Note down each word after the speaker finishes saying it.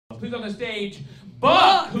Please on the stage,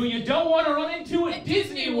 Buck, who you don't want to run into at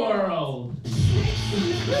Disney World.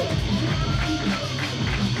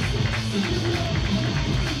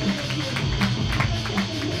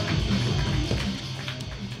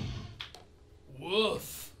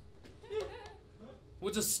 Woof.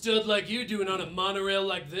 What's a stud like you doing on a monorail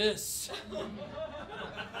like this?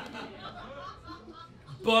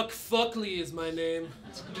 Buck Fuckley is my name.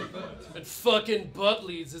 And fucking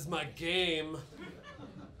Buttleys is my game.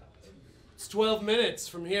 It's 12 minutes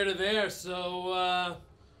from here to there, so,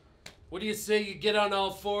 what do you say you get on all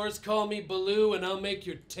fours, call me Baloo, and I'll make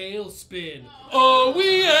your tail spin? Oh,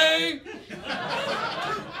 we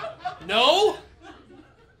No?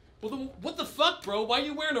 Well, then what the fuck, bro? Why are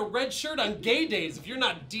you wearing a red shirt on gay days if you're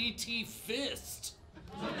not DT Fist?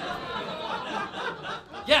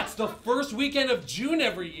 Yeah, it's the first weekend of June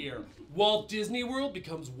every year. Walt Disney World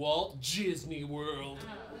becomes Walt Disney World.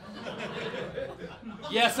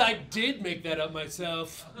 Yes, I did make that up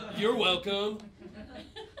myself. You're welcome.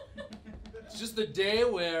 It's just the day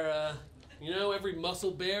where, you know, every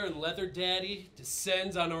muscle bear and leather daddy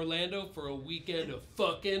descends on Orlando for a weekend of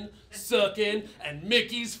fucking, sucking, and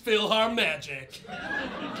Mickey's Philhar magic.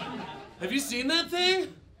 Have you seen that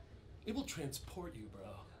thing? It will transport you, bro.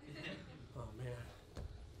 Oh, man.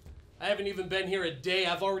 I haven't even been here a day.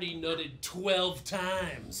 I've already nutted 12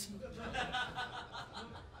 times.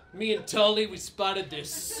 Me and Tully, we spotted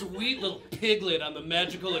this sweet little piglet on the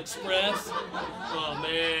Magical Express. Oh,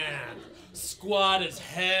 man. Squat as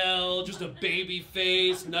hell, just a baby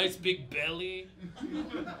face, nice big belly.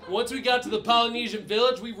 Once we got to the Polynesian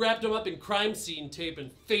village, we wrapped him up in crime scene tape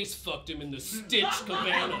and face fucked him in the Stitch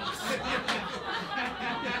cabanas.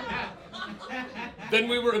 Then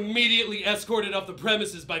we were immediately escorted off the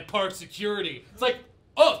premises by park security. It's like,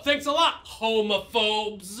 oh, thanks a lot,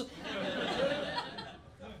 homophobes.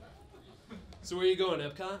 So where are you going,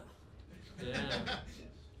 Epcot? Yeah.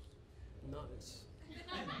 Nice.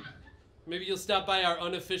 Maybe you'll stop by our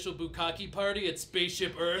unofficial bukkake party at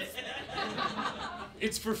Spaceship Earth.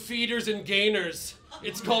 It's for feeders and gainers.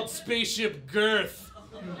 It's called Spaceship Girth.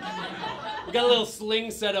 We got a little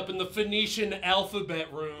sling set up in the Phoenician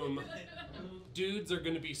alphabet room. Dudes are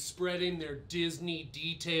gonna be spreading their Disney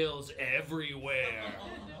details everywhere.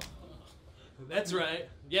 That's right.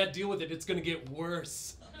 Yeah, deal with it. It's gonna get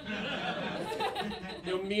worse.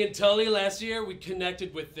 You know, me and Tully last year, we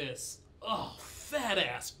connected with this. Oh,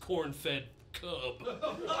 fat-ass corn-fed cub.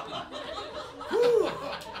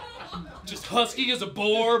 Just husky as a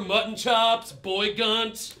boar, mutton chops, boy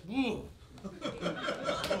gunt. Ooh.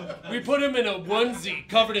 We put him in a onesie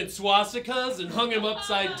covered in swastikas and hung him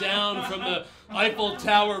upside down from the Eiffel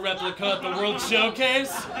Tower replica at the World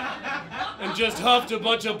Showcase and just huffed a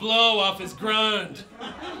bunch of blow off his grunt.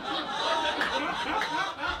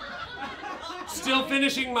 Still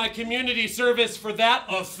finishing my community service for that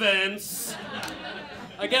offense.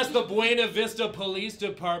 I guess the Buena Vista Police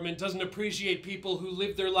Department doesn't appreciate people who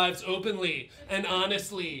live their lives openly and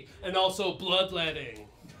honestly and also bloodletting.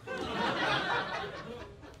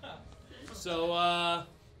 So, who are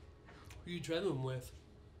you traveling with?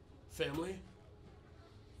 Family?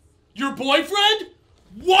 Your boyfriend?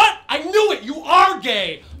 What? I knew it! You are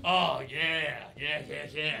gay! Oh, yeah.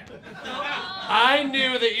 I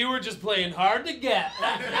knew that you were just playing hard to get.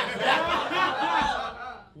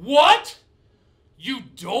 What? You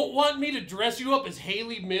don't want me to dress you up as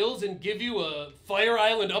Haley Mills and give you a Fire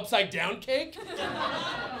Island upside down cake?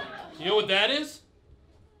 You know what that is?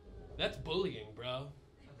 That's bullying, bro.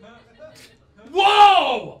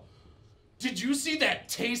 Whoa! Did you see that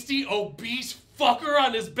tasty, obese fucker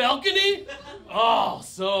on his balcony? Oh,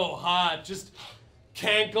 so hot. Just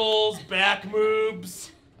cankles, back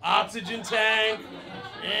moves, oxygen tank.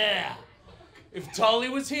 Yeah. If Tully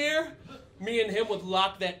was here, me and him would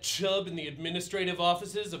lock that chub in the administrative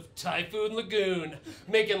offices of Typhoon Lagoon,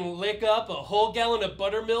 make him lick up a whole gallon of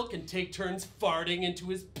buttermilk and take turns farting into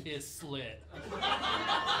his piss slit.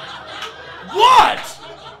 What?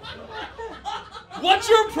 What's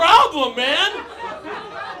your problem, man?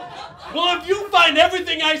 Well, if you find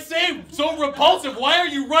everything I say so repulsive, why are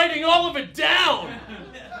you writing all of it down?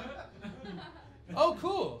 Oh,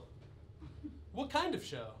 cool. What kind of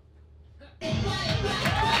show?